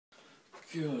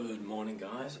Good morning,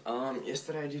 guys.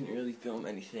 Yesterday I didn't really film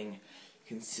anything,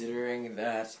 considering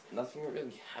that nothing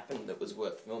really happened that was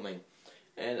worth filming.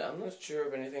 And I'm not sure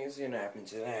if anything's gonna happen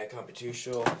today. I can't be too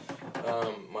sure.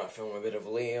 Might film a bit of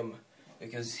Liam,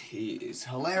 because he is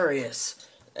hilarious.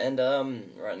 And,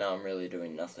 right now I'm really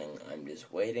doing nothing. I'm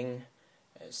just waiting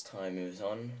as time moves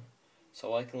on,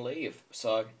 so I can leave.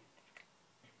 So,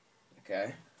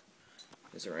 okay.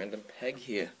 There's a random peg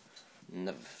here.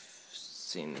 Never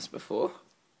seen this before.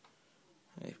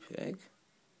 Hey, peg.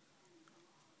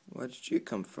 Where did you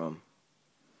come from?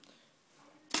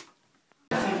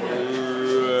 About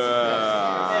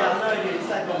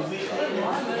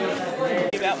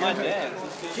my dad.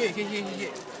 Yeah.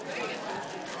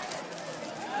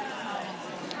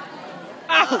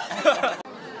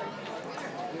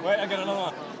 Wait, I got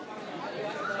another one.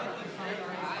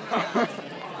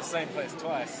 The same place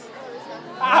twice.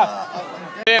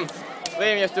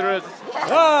 Liam, you have to do it.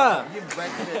 Ah!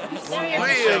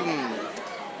 Liam!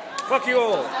 Fuck you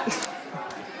all!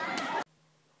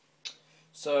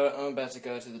 So, I'm about to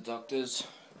go to the doctor's.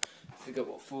 Forgot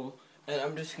what for. And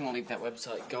I'm just gonna leave that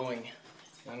website going.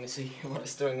 I'm gonna see what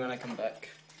it's doing when I come back.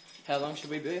 How long should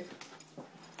we be?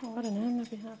 Oh, I don't know,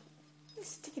 maybe half.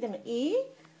 Stick it in my ear.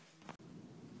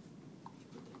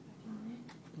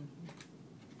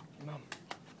 Mum,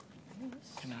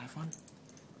 can I have one?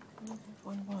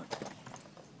 One what?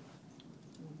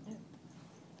 No.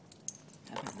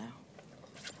 How about now?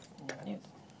 No.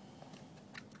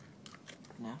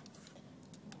 Now?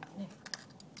 No.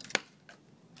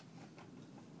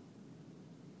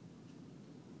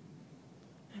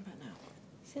 How about now?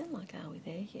 Sound like, are we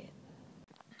there yet?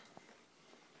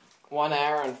 1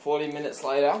 hour and 40 minutes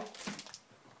later.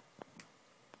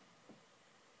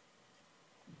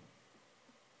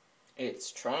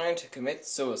 It's trying to commit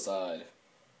suicide.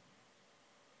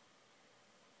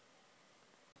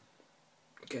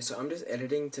 Okay, so I'm just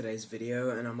editing today's video,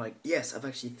 and I'm like, yes, I've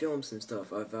actually filmed some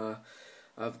stuff. I've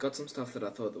got some stuff that I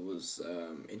thought that was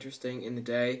interesting in the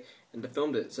day, and I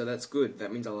filmed it, so that's good.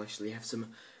 That means I'll actually have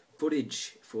some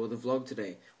footage for the vlog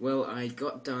today. Well, I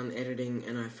got done editing,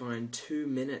 and I find 2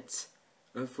 minutes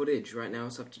of footage. Right now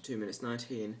it's up to 2 minutes,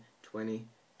 19, 20,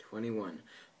 21.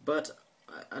 But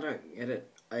I don't get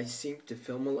it. I seem to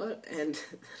film a lot, and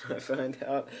I find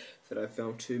out that I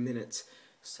filmed 2 minutes.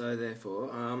 So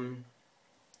therefore,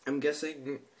 I'm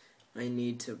guessing I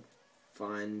need to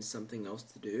find something else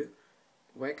to do.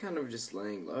 We're kind of just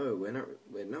laying low. We're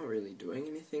not really doing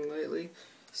anything lately.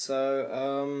 So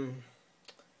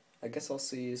I guess I'll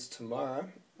see you tomorrow,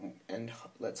 and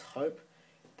let's hope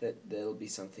that there'll be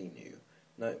something new.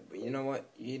 No, but you know what?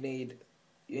 You need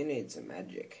some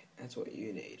magic. That's what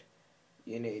you need.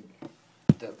 You need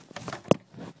the.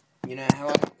 You know how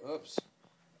I. Oops.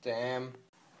 Damn.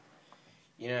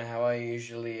 You know how I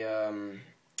usually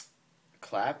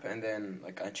clap and then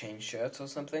like I change shirts or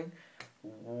something?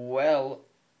 Well,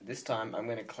 this time I'm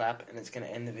gonna clap and it's gonna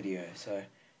end the video. So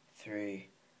 3,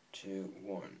 2,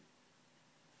 1.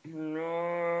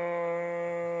 No.